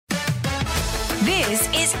This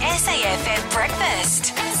is SAFM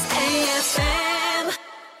Breakfast. SAFM.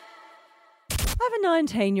 I have a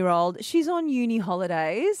 19-year-old. She's on uni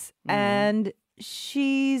holidays and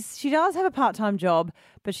she does have a part-time job,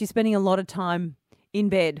 but she's spending a lot of time in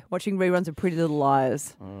bed watching reruns of Pretty Little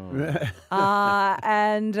Liars.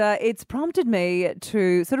 And it's prompted me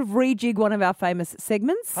to sort of rejig one of our famous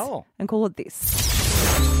segments and call it this.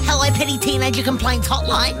 Hello, Petty Teenager Complaints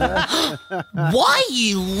Hotline. Why,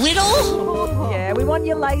 you little? Yeah, we want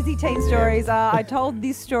your lazy teen stories. I told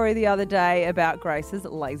this story the other day about Grace's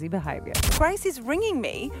lazy behaviour. Grace is ringing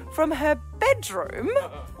me from her bedroom.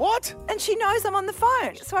 What? And she knows I'm on the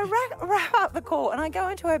phone. So I wrap up the call and I go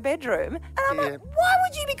into her bedroom and I'm like, why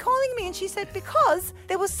would you be calling me? And she said, because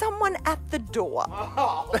there was someone at the door.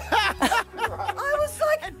 I was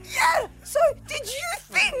like, yeah. So did you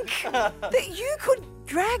think that you could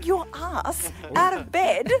drag your ass out of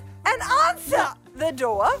bed and answer the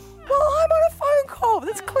door while I'm on a phone call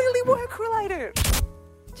that's clearly work-related?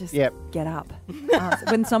 Just get up. Answer.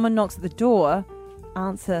 When someone knocks at the door,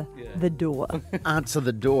 answer the door. Answer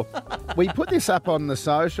the door. We put this up on the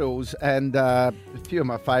socials and a few of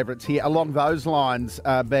my favourites here. Along those lines,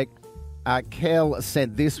 Beck, Kel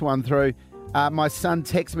sent this one through. My son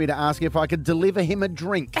texted me to ask if I could deliver him a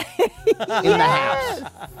drink in the house.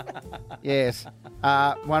 Yes.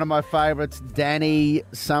 One of my favourites, Danny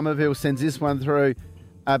Somerville, sends this one through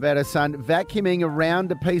about her son vacuuming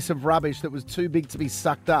around a piece of rubbish that was too big to be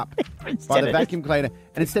sucked up by the vacuum cleaner.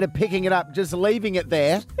 And instead of picking it up, just leaving it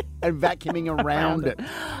there and vacuuming around it.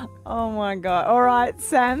 Oh, my God. All right,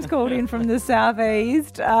 Sam's called in from the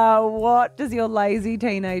southeast. What does your lazy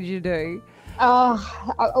teenager do?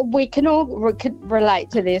 We can all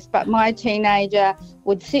relate to this, but my teenager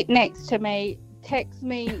would sit next to me, text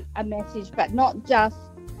me a message, but not just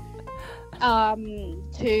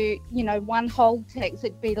to, one whole text.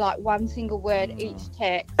 It'd be like one single word each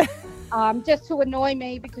text, just to annoy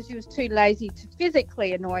me because she was too lazy to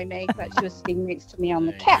physically annoy me, but she was sitting next to me on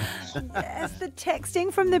the couch. Yes, the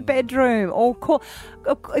texting from the bedroom or call.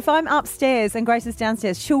 If I'm upstairs and Grace is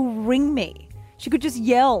downstairs, she'll ring me. She could just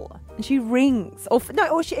yell and she rings. Or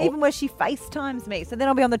even where she FaceTimes me. So then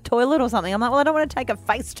I'll be on the toilet or something. I'm like, well, I don't want to take a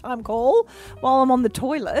FaceTime call while I'm on the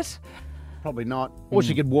toilet. Probably not. Or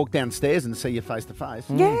she could walk downstairs and see you face to face.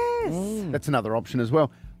 Yes. That's another option as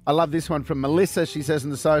well. I love this one from Melissa. She says in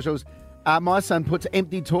the socials, my son puts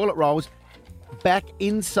empty toilet rolls back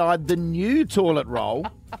inside the new toilet roll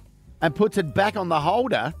and puts it back on the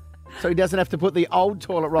holder so he doesn't have to put the old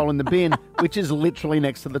toilet roll in the bin, which is literally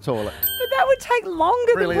next to the toilet. But that would take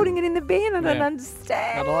longer Brilliant. than putting it in the bin. I don't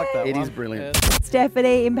understand. I like that It one. is brilliant.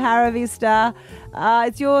 Stephanie in Paravista.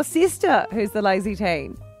 It's your sister who's the lazy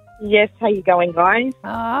teen. Yes, how you going, guys?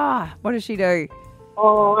 What does she do?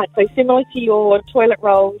 Oh, so similar to your toilet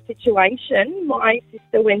roll situation, my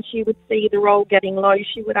sister, when she would see the roll getting low,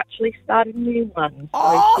 she would actually start a new one.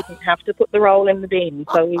 So she didn't have to put the roll in the bin.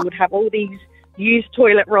 So we would have all these used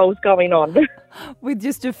toilet rolls going on. With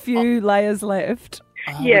just a few layers left.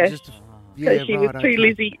 Yes. So she was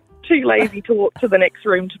too lazy to walk to the next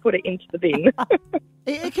room to put it into the bin.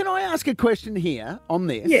 Can I ask a question here on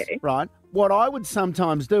this? Yeah. Right. What I would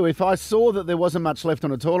sometimes do, if I saw that there wasn't much left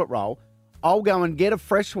on a toilet roll, I'll go and get a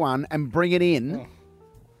fresh one and bring it in.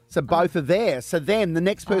 So both are there. So then the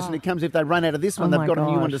next person who comes, if they run out of this one, they've got a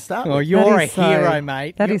new one to start with. Oh, you're a hero,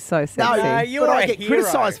 mate. That is so sexy. No, you're but I a get hero.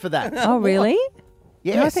 criticised for that. Oh, really?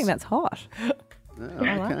 Yes. No, I think that's hot. Oh,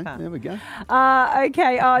 okay, that. there we go.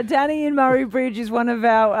 Okay, Danny in Murray Bridge is one of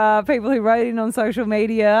our people who wrote in on social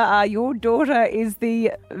media. Your daughter is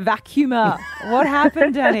the vacuumer. What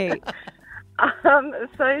happened, Danny?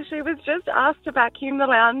 So she was just asked to vacuum the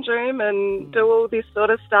lounge room and do all this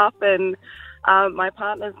sort of stuff, and my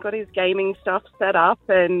partner's got his gaming stuff set up,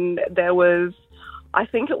 and there was, I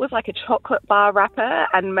think it was like a chocolate bar wrapper,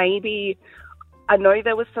 and maybe, I know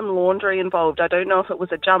there was some laundry involved. I don't know if it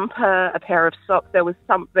was a jumper, a pair of socks, there was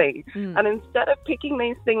something. And instead of picking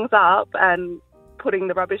these things up and putting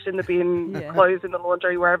the rubbish in the bin, clothes in the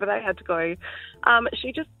laundry, wherever they had to go,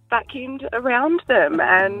 she just vacuumed around them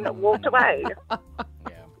and walked away.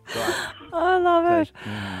 I love it.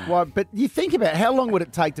 Well, but you think about how long would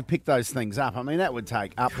it take to pick those things up? I mean, that would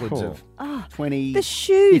take upwards of 20, The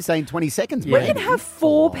shoes. 15, 20 seconds. We maybe. can have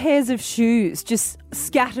 4 pairs of shoes just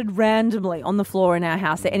scattered randomly on the floor in our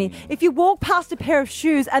house. If you walk past a pair of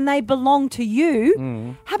shoes and they belong to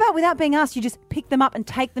you, how about without being asked, you just pick them up and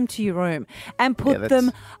take them to your room and put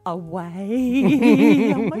them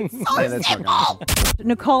away? Oh, it's so that's not simple.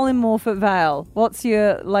 Nicole in Morford Vale, what's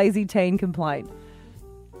your lazy teen complaint?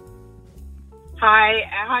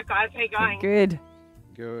 Hi guys, how you going? Good.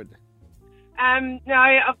 Good. No,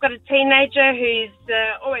 I've got a teenager who's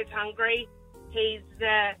always hungry. He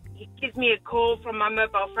gives me a call from my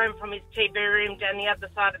mobile phone from his TV room down the other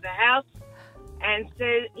side of the house. And so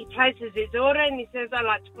he places his order and he says, I'd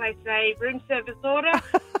like to place a room service order.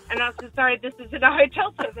 And I said, sorry, this isn't a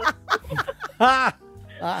hotel service.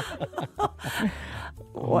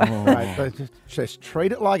 Right, they just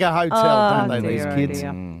treat it like a hotel, don't they, these kids?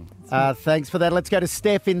 Thanks for that. Let's go to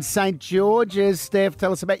Steph in St. George's. Steph,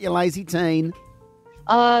 tell us about your lazy teen.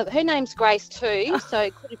 Her name's Grace too, so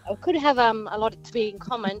could have a lot to be in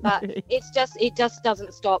common, but it just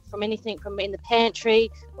doesn't stop from anything from in the pantry,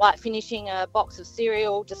 like finishing a box of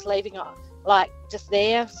cereal, just leaving it like just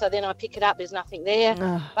there. So then I pick it up, there's nothing there.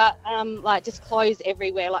 But like just clothes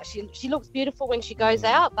everywhere. Like she looks beautiful when she goes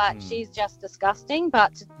out, but she's just disgusting.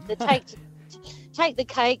 But to take the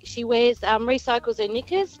cake, she wears recycles her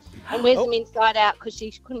knickers and wears them inside out because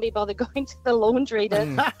she couldn't be bothered going to the laundry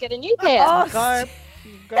to get a new pair.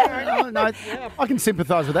 No, I can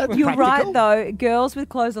sympathise with that. You're right, though. Girls with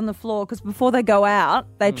clothes on the floor, because before they go out,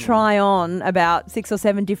 they try on about 6 or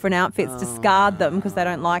 7 different outfits, discard them because they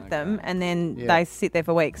don't like them, and then they sit there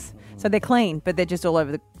for weeks. So they're clean, but they're just all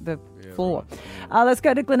over the floor. Let's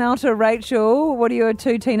go to Glenalta. Rachel, what do your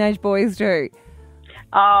 2 teenage boys do?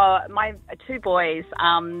 My 2 boys,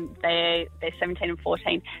 they're 17 and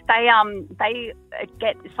 14. They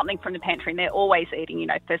get something from the pantry and they're always eating,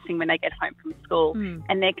 first thing when they get home from school.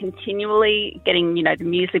 And they're continually getting, the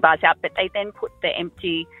muesli bars out, but they then put the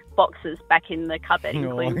empty boxes back in the cupboard,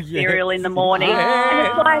 including cereal in the morning. And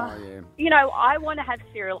it's like, I want to have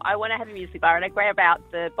cereal, I want to have a muesli bar, and I grab out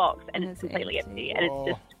the box and it's completely empty. And it's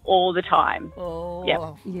just all the time.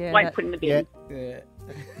 Won't put in the bin.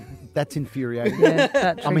 That's infuriating.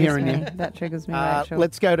 Yeah, I'm hearing you. That triggers me, Rachel.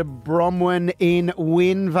 Let's go to Bromwyn in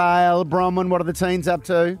Winvale. Bromwyn, what are the teens up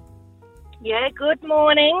to? Yeah, good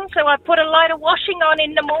morning. So I put a load of washing on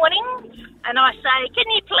in the morning and I say, can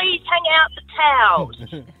you please hang out the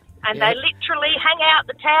towels? And they literally hang out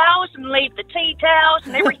the towels and leave the tea towels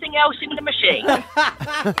and everything else in the machine.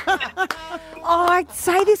 I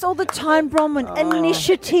say this all the time, Bronwyn.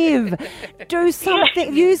 Initiative. Do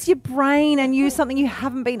something. Use your brain and use something you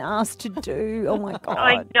haven't been asked to do. Oh, my God.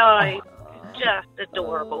 I know. Just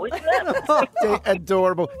adorable, isn't it?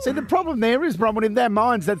 Adorable. See, the problem there is, Bronwyn, in their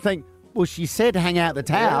minds, they think, well, she said hang out the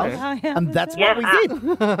towels, and that's what we did.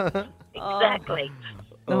 Exactly.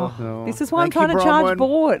 This is why I'm trying to charge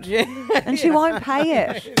board, and she won't pay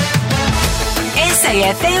it.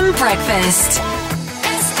 SAFM Breakfast.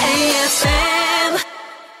 SAFM.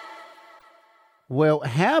 Well,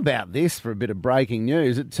 how about this for a bit of breaking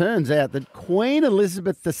news? It turns out that Queen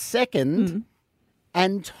Elizabeth II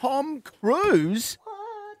and Tom Cruise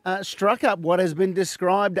struck up what has been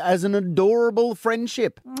described as an adorable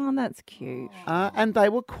friendship. Oh, that's cute. And they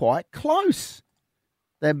were quite close.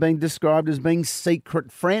 They've been described as being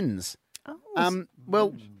secret friends.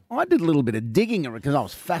 Well, I did a little bit of digging because I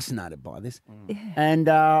was fascinated by this. Yeah. And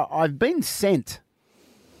I've been sent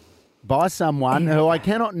by someone who I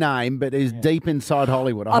cannot name but is deep inside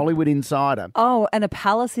Hollywood, a Hollywood insider. Oh, and a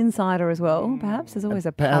palace insider as well, perhaps? There's always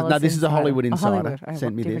a palace No, this insider. is a Hollywood insider.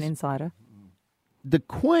 Sent me this. Insider. The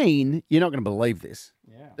Queen, you're not going to believe this,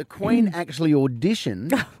 the Queen actually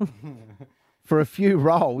auditioned for a few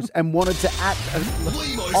roles and wanted to act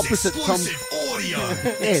opposite Tom.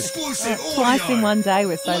 Exclusive audio. Twice in one day,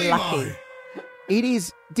 we're so lucky. It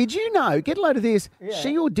is. Did you know? Get a load of this. Yeah.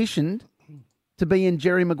 She auditioned to be in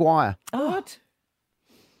Jerry Maguire. What?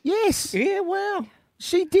 Yes. Yeah. Wow.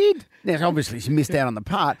 She did. Now, obviously, she missed out on the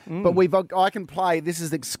part, but I can play. This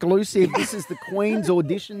is exclusive. This is the Queen's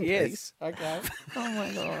audition piece. Okay. Oh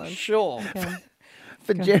my God. Sure. Okay.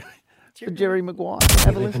 For Jerry Maguire.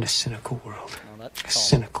 We live in a cynical world. A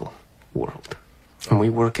cynical world. And we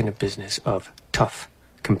work in a business of tough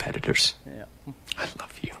competitors. Yeah. I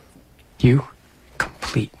love you. You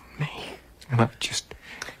complete me. And I've just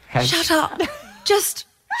had... Shut up. Just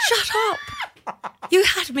shut up. You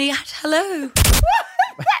had me at hello.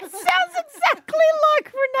 That sounds exactly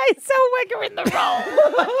like Renee Zellweger in the role.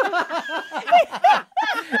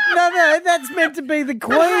 No, that's meant to be the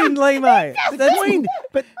Queen, Limo. The Queen,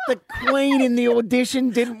 but the Queen in the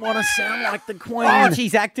audition didn't want to sound like the Queen. Oh,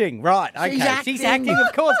 she's acting, right? Okay, she's acting,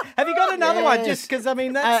 of course. Have you got another one? Just because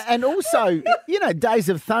that's and also, Days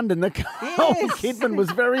of Thunder. Nicole Kidman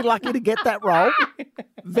was very lucky to get that role.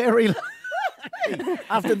 Very lucky.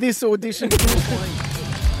 After this audition.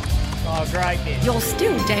 Oh, great. You're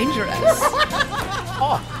still dangerous.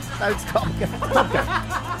 That's Top Gun.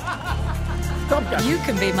 Top Gun. You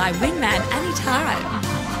can be my wingman anytime.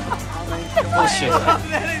 Bullshit.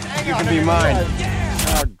 You can be mine.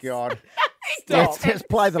 Oh, God. Let's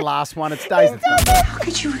play the last one. It's Days of Thunder. How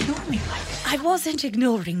could you ignore me like that? I wasn't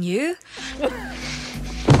ignoring you. I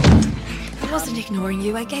wasn't ignoring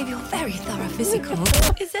you. I gave you a very thorough physical.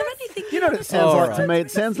 Is there anything You know what it sounds like to me?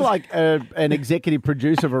 It sounds like an executive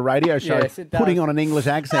producer of a radio show Yes, it does. putting on an English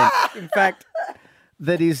accent. In fact,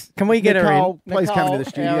 that is. can we get Nicole, her in? please come Nicole, to the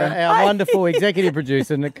studio. Our wonderful executive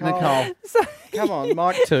producer, Nicole. Come on,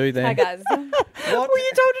 Mike 2 then. Hi, guys. Were you told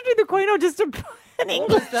to do the Queen or just an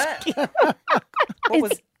English?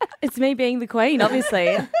 It's me being the Queen,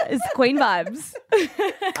 obviously. It's Queen vibes.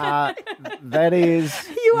 That is.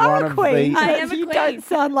 You are one a of queen. the- I am a You queen. don't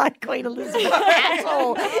sound like Queen Elizabeth at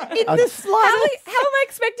all. In the slightest. How am I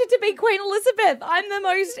expected to be Queen Elizabeth? I'm the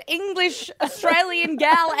most English Australian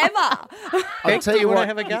gal ever. I'll tell you want what. to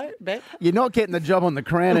have a go, Beck? You're not getting the job on the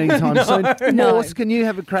Crown anytime soon. No. Morse, can you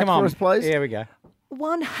have a crack Come on. for us, please? Here we go.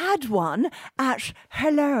 One had one at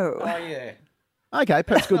hello. Oh, yeah. Okay,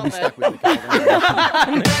 perhaps good to be stuck with Nicole.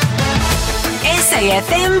 then.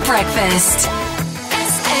 SAFM Breakfast.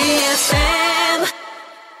 SAFM.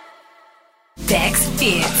 Bex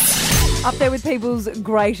Fits. Up there with people's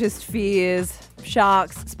greatest fears.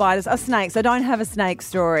 Sharks, spiders, snakes. I don't have a snake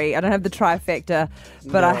story. I don't have the trifecta,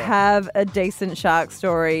 but I have a decent shark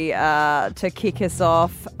story to kick us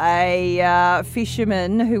off. A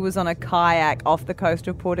fisherman who was on a kayak off the coast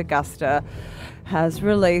of Port Augusta has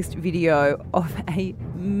released video of a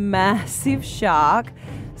massive shark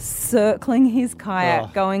circling his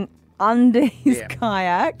kayak, going under his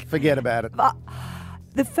kayak. Forget about it. But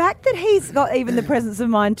the fact that he's got even the presence of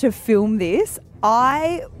mind to film this,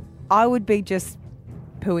 I would be just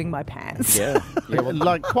pooing my pants. Yeah.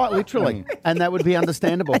 Like quite literally, and that would be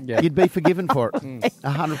understandable. You'd be forgiven for it,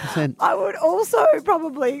 100%. I would also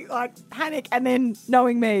probably panic and then,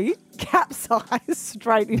 knowing me, capsize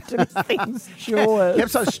straight into this thing's jaws.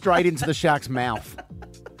 Capsize straight into the shark's mouth.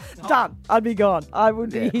 Done. I'd be gone. I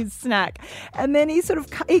would be his snack. And then he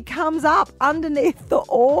comes up underneath the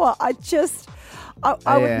oar. I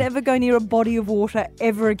would never go near a body of water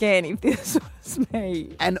ever again if this was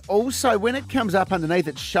me. And also, when it comes up underneath,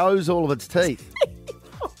 it shows all of its teeth.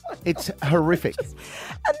 It's horrific. And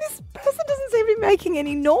this person doesn't seem to be making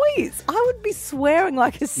any noise. I would be swearing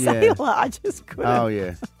like a sailor. I just couldn't. Oh,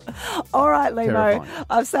 yeah. All right, Limo. Terrifying.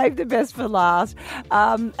 I've saved the best for last.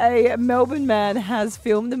 A Melbourne man has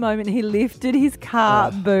filmed the moment he lifted his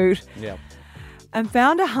car boot and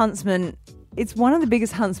found a huntsman. It's one of the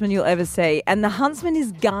biggest huntsmen you'll ever see. And the huntsman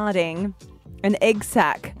is guarding an egg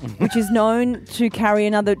sack, which is known to carry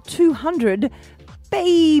another 200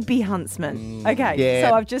 baby huntsmen. Okay, Yeah.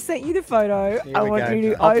 so I've just sent you the photo. Here I we want go. you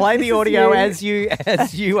to I'll play this the is audio you.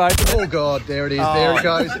 as you open it. Oh, God, there it is. There it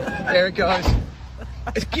goes. There it goes.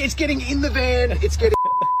 It's getting in the van. It's getting...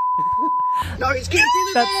 No, it's getting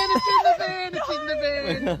in the van. It's in the van. It's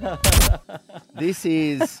in the van. This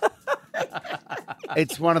is...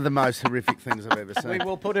 It's one of the most horrific things I've ever seen. We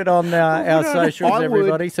will put it on our socials,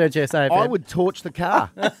 everybody. Search SAFM. I would torch the car.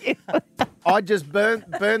 I'd just burn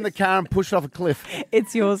the car and push it off a cliff.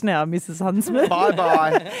 It's yours now, Mrs. Huntsman.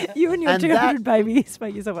 Bye-bye. You and your And 200 babies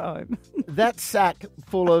make yourself at home. That sack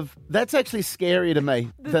full of... That's actually scarier to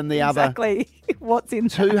me than the other. Exactly. What's in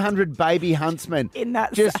 200 baby huntsmen. In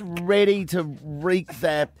that just sack. ready to wreak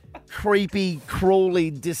their creepy,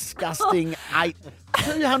 crawly, disgusting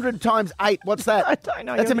 200 times 8. What's that? I don't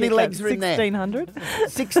know. That's how You'll many get legs that are in there. 1,600.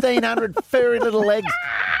 1,600 furry little legs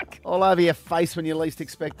all over your face when you least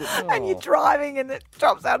expect it. And you're driving and it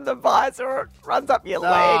drops out of the visor or it runs up your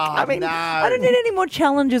leg. I mean, no. I don't need any more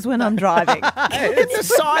challenges when I'm driving. It's the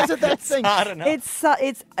size of that thing.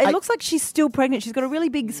 It looks like she's still pregnant. She's got a really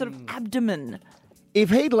big sort of abdomen. If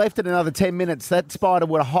he'd left it another 10 minutes, that spider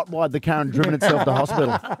would have hotwired the car and driven itself to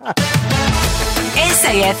hospital.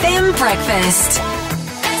 SAFM Breakfast.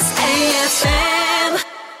 SAFM.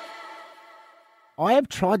 I have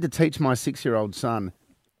tried to teach my 6-year-old son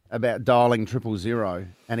about dialing 000,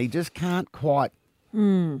 and he just can't quite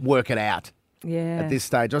work it out Yeah. at this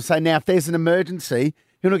stage. I say, now, if there's an emergency,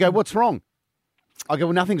 he'll go, what's wrong? I go,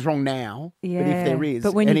 well, nothing's wrong now, Yeah. but if there is,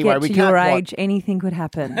 But when anyway, you we get to can't your quite- age, anything could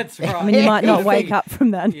happen. That's right. I mean, you might not wake up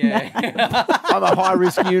from that. I'm a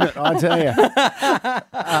high-risk unit, I tell you.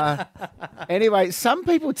 Anyway, some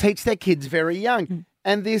people teach their kids very young,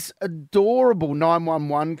 and this adorable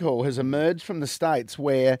 911 call has emerged from the States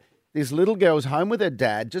where this little girl's home with her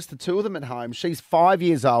dad, just the two of them at home. She's 5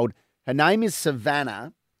 years old. Her name is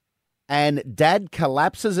Savannah, and dad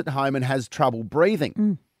collapses at home and has trouble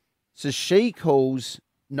breathing. So she calls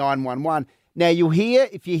 911. Now,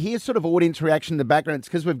 if you hear sort of audience reaction in the background, it's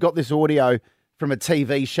because we've got this audio from a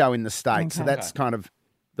TV show in the States. So that's kind of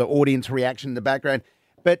the audience reaction in the background.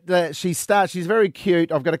 But she's very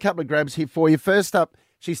cute. I've got a couple of grabs here for you. First up,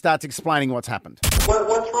 she starts explaining what's happened.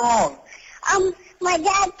 What's wrong? My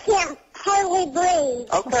dad can't hardly breathe.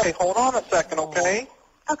 Okay, hold on a second, okay?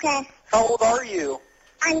 Okay. How old are you?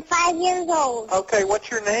 I'm 5 years old. Okay,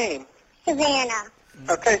 what's your name? Savannah.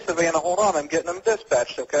 Okay, Savannah, hold on. I'm getting them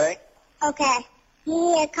dispatched, okay? Okay.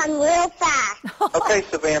 You need to come real fast. Okay,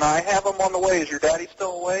 Savannah, I have them on the way. Is your daddy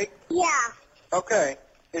still awake? Yeah. Okay.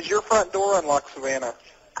 Is your front door unlocked, Savannah?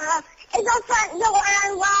 Is the front door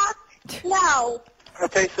unlocked? No.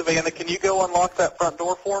 Okay, Savannah, can you go unlock that front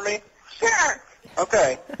door for me? Sure.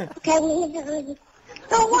 Okay. Okay, we need to...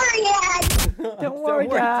 Don't worry, Dad. Don't worry,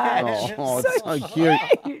 Dad. Oh, it's so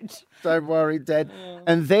cute. Don't worry, Dad.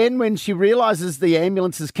 And then when she realises the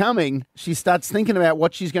ambulance is coming, she starts thinking about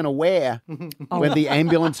what she's going to wear when the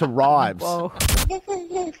ambulance arrives. Whoa. This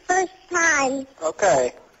is his first time.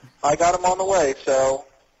 Okay. I got him on the way, so...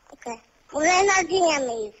 Okay. We're in our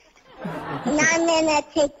jammies. And I'm in a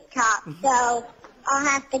TikTok, so I'll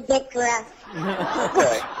have to get dressed.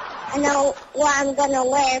 Okay. I know what I'm going to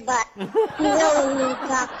wear, but you really need to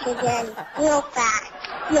talk to them real fast.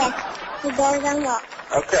 Yes, the door's unlocked.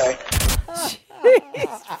 Okay.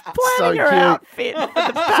 Planning her cute. outfit for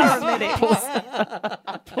the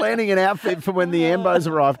paramedics. Planning an outfit for when the ambos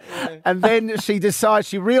arrive. And then she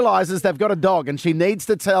realises they've got a dog and she needs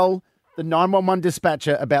to tell the 911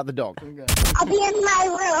 dispatcher about the dog. I'll be in my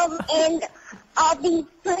room, and I'll be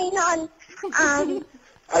putting on,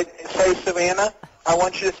 Say, Savannah, I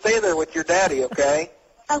want you to stay there with your daddy, okay?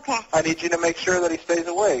 Okay. I need you to make sure that he stays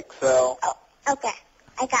awake, so... Okay,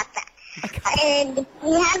 I got that. And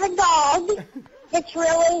we have a dog that's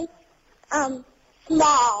really,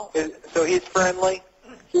 small. So he's friendly?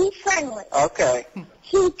 He's friendly. Okay.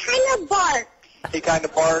 He kind of barks. He kind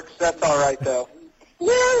of barks? That's all right, though.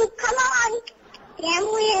 Lulu, come on.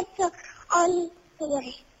 Family, it's on the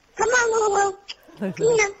way. Come on,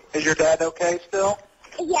 Lulu. Yeah. Is your dad okay still?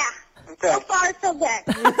 Yeah. Okay. So far, so good.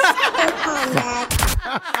 So calm, Dad.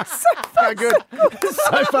 So good.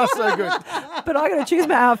 So far, so good. But I got to choose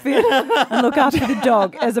my outfit and look after the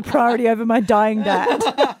dog as a priority over my dying dad.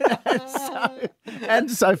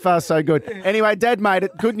 And so far, so good. Anyway, Dad made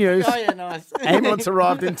it. Good news. Oh, yeah, nice. Ambulance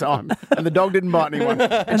arrived in time, and the dog didn't bite anyone.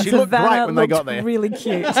 And she looked great Savannah when they got looked there. really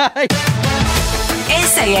cute.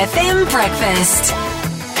 SAFM Breakfast.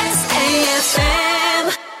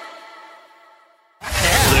 SAFM.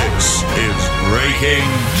 This is Breaking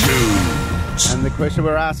News. And the question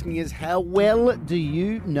we're asking is, how well do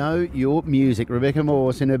you know your music? Rebecca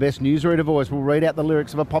Morse, in her best newsreader voice, will read out the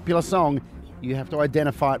lyrics of a popular song. You have to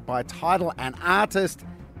identify it by title and artist.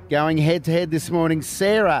 Going head-to-head this morning,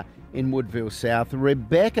 Sarah in Woodville South,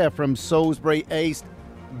 Rebecca from Salisbury East.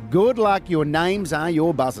 Good luck. Your names are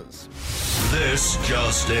your buzzers. This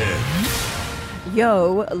just in.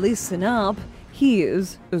 Yo, listen up.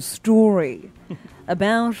 Here's a story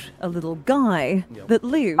about a little guy that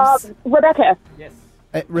lives... Rebecca. Yes.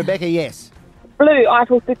 Rebecca, yes. Blue,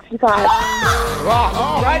 Eiffel 65.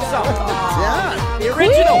 Oh, great song. Yeah. The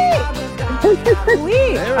original. Quick. There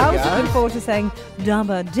we I was go. looking forward to saying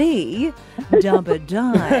Dubba D, Dubba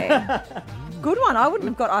Die. Good one. I wouldn't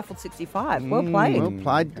have got Eiffel 65. Well played. Well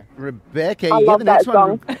played, Rebecca. I You love get the next that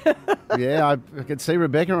one. Yeah, I could see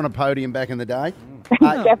Rebecca on a podium back in the day.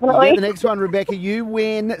 Definitely. You get the next one, Rebecca. You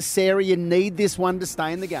win. Sarah, you need this one to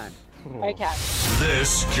stay in the game. Okay.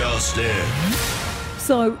 This just in.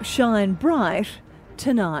 So shine bright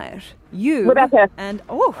tonight. You Rebecca. and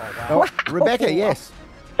Oh, Rebecca, yes.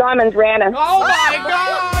 Diamonds, Rihanna. Oh, my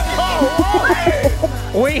God.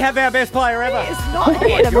 We have our best player ever. It's not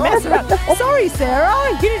here to mess around. Sorry, Sarah.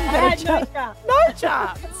 You didn't get a chance. No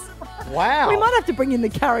chance. Wow. We might have to bring in the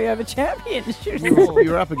carryover championship.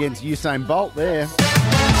 You're up against Usain Bolt there.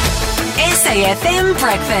 SAFM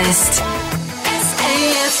Breakfast.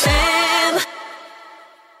 SAFM.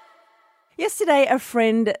 Yesterday, a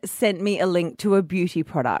friend sent me a link to a beauty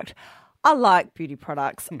product. I like beauty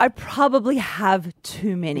products. I probably have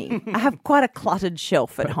too many. I have quite a cluttered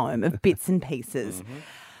shelf at home of bits and pieces.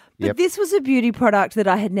 But this was a beauty product that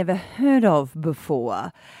I had never heard of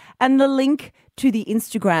before. And the link to the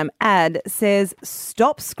Instagram ad says,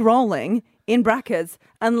 stop scrolling, in brackets,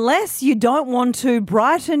 unless you don't want to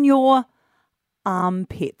brighten your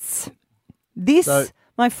armpits. This,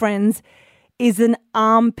 my friends, is an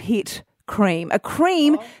armpit cream. A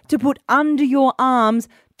cream to put under your arms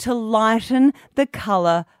to lighten the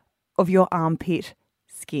colour of your armpit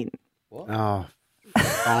skin. Oh,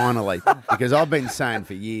 finally. Because I've been saying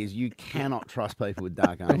for years, you cannot trust people with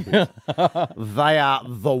dark armpits. They are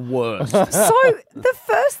the worst. So the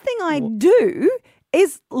first thing I do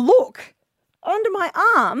is look under my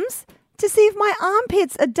arms to see if my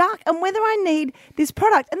armpits are dark and whether I need this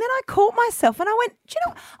product. And then I caught myself and I went, do you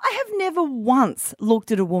know, I have never once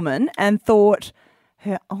looked at a woman and thought,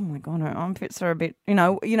 oh my God, her armpits are a bit, at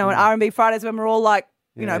R&B Fridays when we're all like,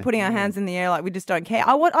 putting our hands in the air like we just don't care.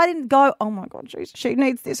 I didn't go, oh my God, she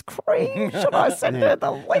needs this cream. Should I send her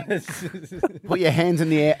the link? Put your hands in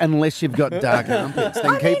the air unless you've got dark armpits.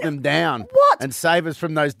 Then keep them down. What? And save us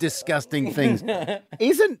from those disgusting things.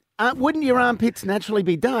 Wouldn't your armpits naturally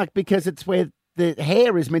be dark because it's where the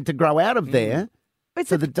hair is meant to grow out of there?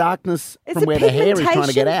 So the darkness from where the hair is trying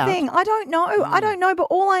to get out. Thing. I don't know. But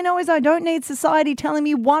all I know is I don't need society telling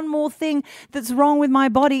me one more thing that's wrong with my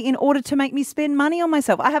body in order to make me spend money on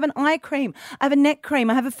myself. I have an eye cream. I have a neck cream.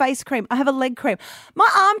 I have a face cream. I have a leg cream. My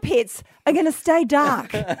armpits are going to stay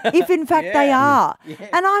dark if in fact they are. Yeah.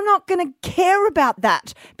 And I'm not going to care about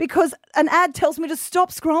that because an ad tells me to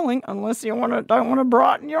stop scrolling unless you don't want to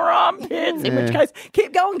brighten your armpits, in which case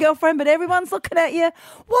keep going, girlfriend, but everyone's looking at you.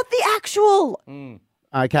 What the actual...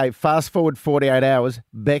 Okay, fast forward 48 hours,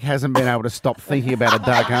 Beck hasn't been able to stop thinking about her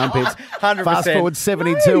dark armpits. 100%. Fast forward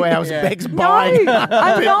 72 hours, Beck's buying.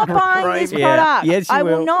 I'm not buying this product. Yes, you I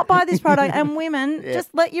will will not buy this product. And women,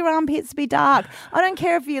 just let your armpits be dark. I don't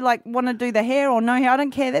care if you want to do the hair or no hair. I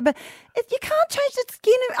don't care. But if you can't change the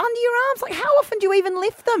skin under your arms, how often do you even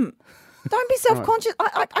lift them? Don't be self-conscious.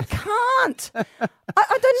 I can't.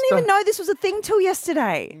 I didn't even know this was a thing till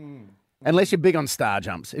yesterday. Unless you're big on star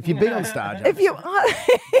jumps. If you're big on star jumps. If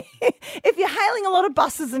you're hailing a lot of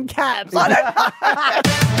buses and cabs, I don't know.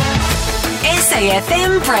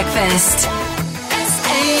 SAFM Breakfast.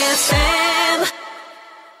 SAFM.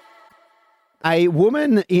 A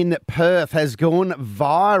woman in Perth has gone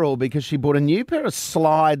viral because she bought a new pair of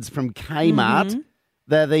slides from Kmart. Mm-hmm.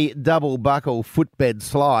 They're the double buckle footbed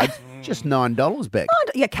slides. Just $9, Beck.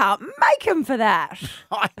 You can't make them for that.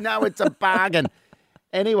 I know, it's a bargain.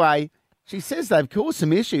 Anyway... She says they've caused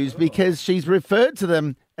some issues because she's referred to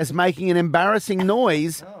them as making an embarrassing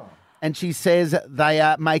noise, and she says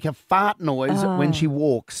they make a fart noise when she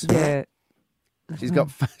walks. Yeah, she's got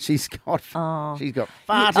farting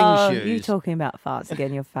shoes. You're talking about farts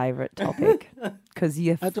again, your favourite topic, because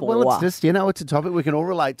you're well, it's just it's a topic we can all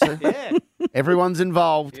relate to. Yeah, everyone's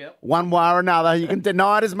involved, one way or another. You can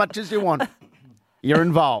deny it as much as you want. You're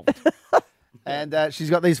involved. And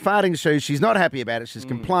she's got these farting shoes. She's not happy about it. She's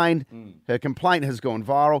complained. Her complaint has gone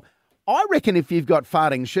viral. I reckon if you've got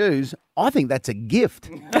farting shoes, I think that's a gift.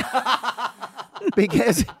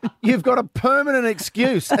 Because you've got a permanent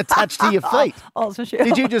excuse attached to your feet. Oh, it's my shoes.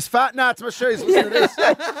 Did you just fart? No, it's my shoes. Listen to this.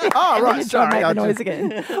 Oh, right. Sorry. Make the noise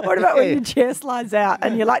again. What about when your chair slides out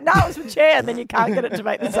and you're like, no, it's my chair, and then you can't get it to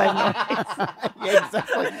make the same noise? Yeah,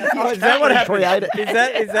 exactly. Is that what happened?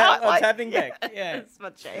 Is that what's happening, Beck? Yeah, it's my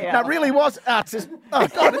chair. No, it really was. It's just, oh,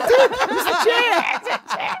 God, it did. It's a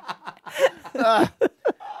chair.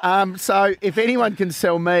 So if anyone can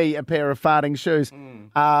sell me a pair of farting shoes,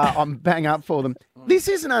 I'm bang up for them. This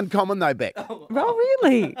isn't uncommon though, Beck. Oh,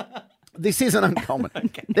 really? This isn't uncommon.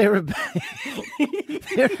 Okay. There have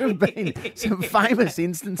been some famous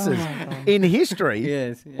instances in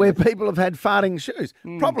history where people have had farting shoes.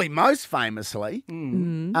 Probably most famously,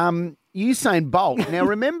 Usain Bolt. Now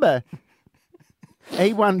remember,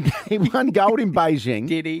 he won gold in Beijing.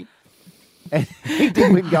 Did he? And he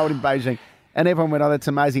did win gold in Beijing. And everyone went, oh, that's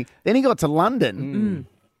amazing. Then he got to London,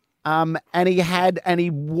 and he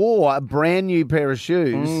wore a brand new pair of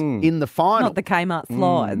shoes in the final. Not the Kmart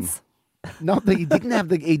slides. Not that he didn't have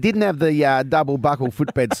the double buckle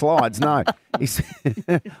footbed slides. No, I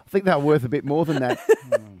think they were worth a bit more than that.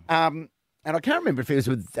 And I can't remember if it was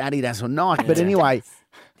with Adidas or Nike, but anyway,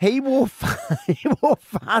 he wore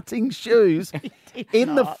farting shoes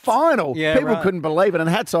in the final. Yeah, people couldn't believe it, and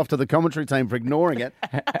hats off to the commentary team for ignoring it.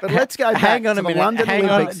 But let's go back hang on to a the minute. London Hang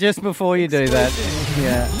Olympics. on, just before you do that.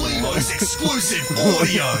 Yeah. Lemo's exclusive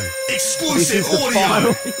audio. Exclusive This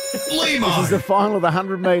audio. Lemo. This is the final of the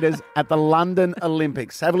 100 metres at the London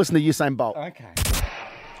Olympics. Have a listen to Usain Bolt. Okay.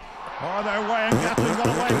 Oh, they're weighing. Gatling's got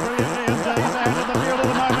away brilliantly, and he's out of the field at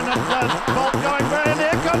the moment. And Bolt going very, and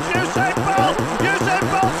here comes Usain Bolt. Usain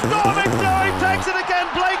Bolt storming through. He takes it again.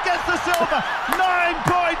 Blake gets the silver.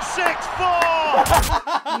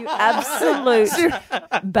 9.64. You absolute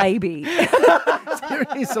baby.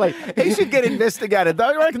 Seriously, he should get investigated.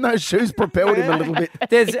 Don't you reckon those shoes propelled him a little bit?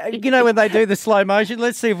 There's, when they do the slow motion,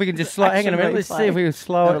 let's see if we can just slow. Hang on a minute. Let's see if we can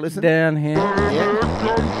slow it down here.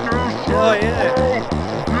 Oh yeah.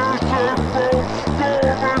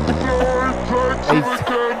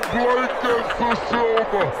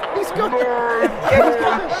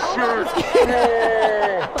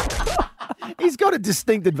 He's got a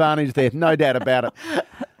distinct advantage there, no doubt about it.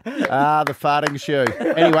 The farting shoe.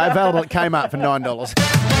 Anyway, available at Kmart for $9.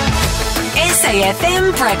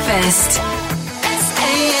 SAFM Breakfast.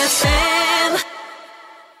 SAFM.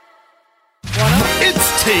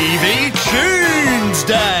 It's TV Tunes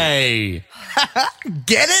Day.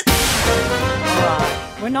 Get it?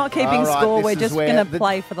 We're not keeping All right, score. this We're is just where going to the-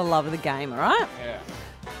 play for the love of the game, all right? Yeah.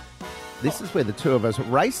 This is where the two of us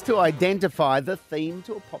race to identify the theme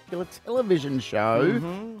to a popular television show.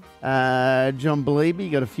 John Beliebe,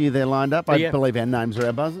 you got a few there lined up. I Yeah. believe our names are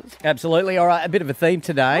our buzzers. Absolutely. All right, a bit of a theme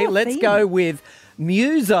today. Let's go with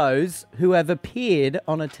musos who have appeared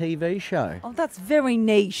on a TV show. Oh, that's very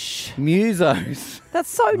niche. Musos. That's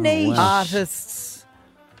so niche. Artists,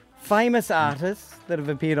 famous artists that have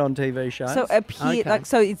appeared on TV shows. So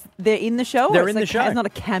they're in the show? They're or in the show. It's not a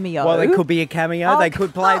cameo. Well, they could be a cameo. Oh, They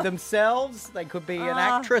could play themselves. They could be an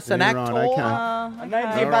actress, an Yeah, actor. right, okay. And they-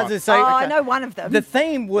 okay. their buzzers say, I okay, know one of them. The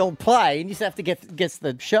theme will play, and you just have to guess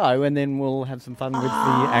the show, and then we'll have some fun with the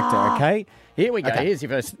actor, okay? Here we go. Okay. Here's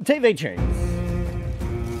your first TV tune.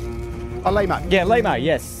 Oh, Limo. Yeah, Limo,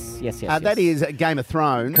 yes. Yes. That is Game of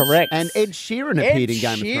Thrones. Correct. And Ed Sheeran appeared in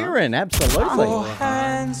Game of Thrones. Sheeran, absolutely.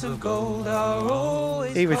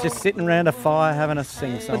 He was just sitting around a fire having a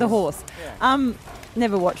sing-song. With a horse.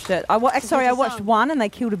 Never watched it. I watched one and they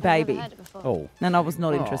killed a baby. Oh. And I was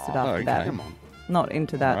not interested after okay. that. Come on. Not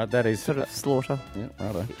into that. Right, that is sort of slaughter. Yeah,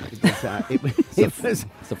 righto. It's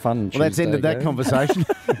a fun Well, that's ended Tuesday, that Gary. conversation.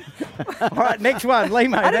 All right, next one,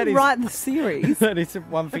 Limo. I didn't write the series. That is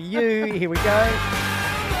one for you. Here we go.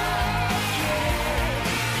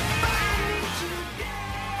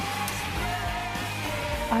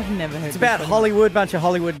 I've never heard It's about this one. Hollywood, bunch of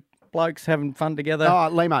Hollywood blokes having fun together. Oh,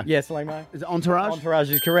 Limo. Yes, Limo. Is it Entourage? Entourage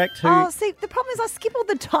is correct. Who? Oh, see, the problem is I skip all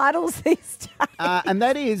the titles these days. And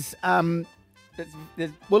that is...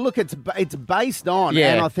 well, look, it's based on,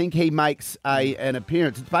 Yeah. and I think he makes an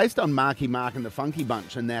appearance. It's based on Marky Mark and the Funky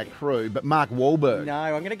Bunch and their crew, but Mark Wahlberg. No,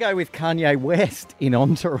 I'm going to go with Kanye West in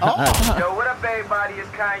Entourage. Yo, what up, everybody? It's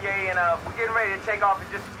Kanye, and we're getting ready to take off in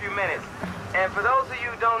just a few minutes. And for those of you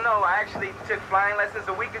who don't know, I actually took flying lessons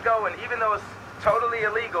a week ago, and even though it's totally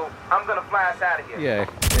illegal, I'm going to fly us out of here. Yeah,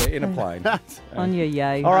 in a plane. On your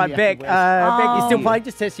yay. All right, Beck. Beck, you still playing?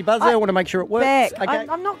 Just test your buzzer. I want to make sure it works. Beck, Okay.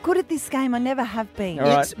 I'm not good at this game. I never have been. All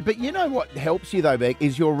right. But you know what helps you, though, Beck,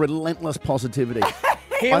 is your relentless positivity.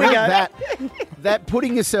 Here I we think go. that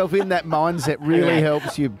putting yourself in that mindset really Okay.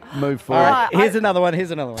 helps you move All forward. right, here's another one.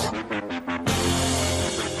 Here's another one.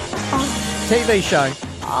 TV show.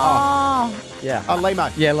 Oh. Yeah. Oh, Limo.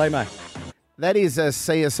 Yeah, Limo. That is a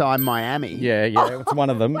CSI Miami. Yeah, it's one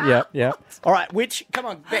of them. Yeah. All right, which? Come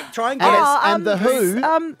on, Beck. Try and get And, us. and the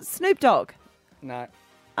Who. Snoop Dogg. No.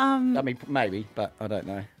 I mean, maybe, but I don't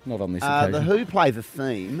know. Not on this The occasion. Who play the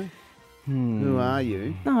theme. Who are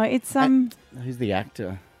you? No, it's Who's the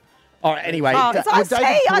actor? All right. Anyway, Oh, it's Ice-T,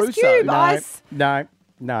 David Ice Caruso. Cube, no, Ice.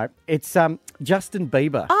 no. It's Justin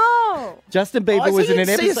Bieber. Oh. Justin Bieber is was he in an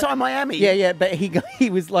episode. CSI Miami? Yeah, but he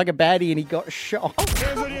was like a baddie and he got shot.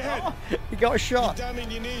 He got shot.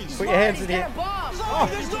 Put your hands in here.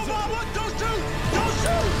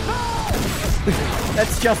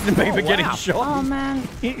 That's Justin Bieber getting shot. Oh, man.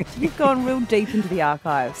 You've gone real deep into the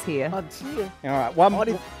archives here. All right, one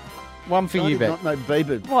for I you, did Beck. not know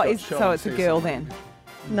Bieber. What got is shot so in it's a CSI. girl then?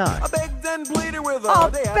 No. Oh,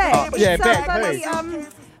 Beck. Yeah, It's, Beck, bloody, who?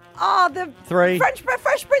 the Three, Fresh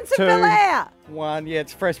Prince of 2, Bel-Air. 1. Yeah,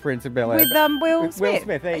 it's Fresh Prince of Bel-Air. With Will Smith. Will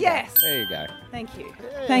Smith, there you Yes. go. There you go. Thank you.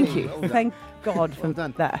 Thank you. well done. Thank God for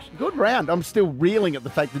that. Good round. I'm still reeling at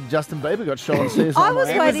the fact that Justin Bieber got shot on CSI I was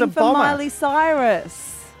Miami. It was a waiting for bomber. Miley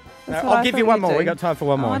Cyrus. That's what I I'll give thought you one you'd more. do. We got time for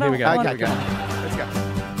one Oh, more. I Here we go. don't Here we want go. to. Let's go.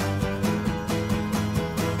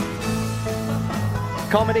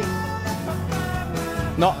 Comedy.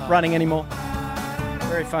 Not running anymore.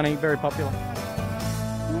 Very funny, very popular.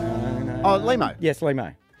 Oh, Limo. Yes,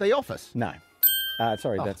 Limo. The Office. No.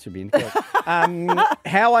 Sorry, that should be incorrect.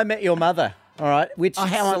 How I Met Your Mother. All right. Which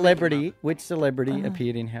celebrity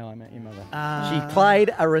appeared in How I Met Your Mother? She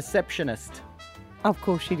played a receptionist. Of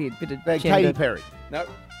course she did. Bit of Katy gender. Perry. No.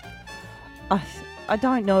 I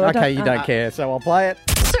don't know. Okay, you don't care, so I'll play it.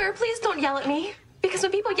 Sir, please don't yell at me. Because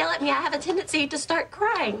when people yell at me, I have a tendency to start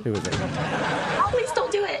crying. Who is it? Please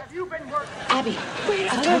don't do it. Abby,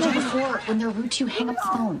 I've told you before, when they're rude to you, hang up the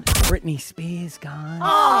phone. Britney Spears, guys.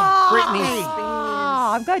 Oh, Britney Spears.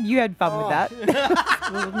 Oh, I'm glad you had fun with that.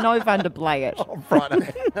 It was no fun to play it. Oh,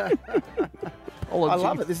 Friday. I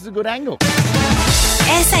love it. This is a good angle.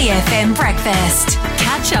 SAFM Breakfast.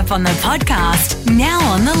 Catch up on the podcast now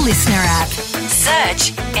on the Listener app.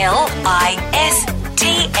 Search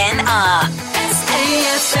LISTNR.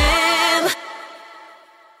 SAFM.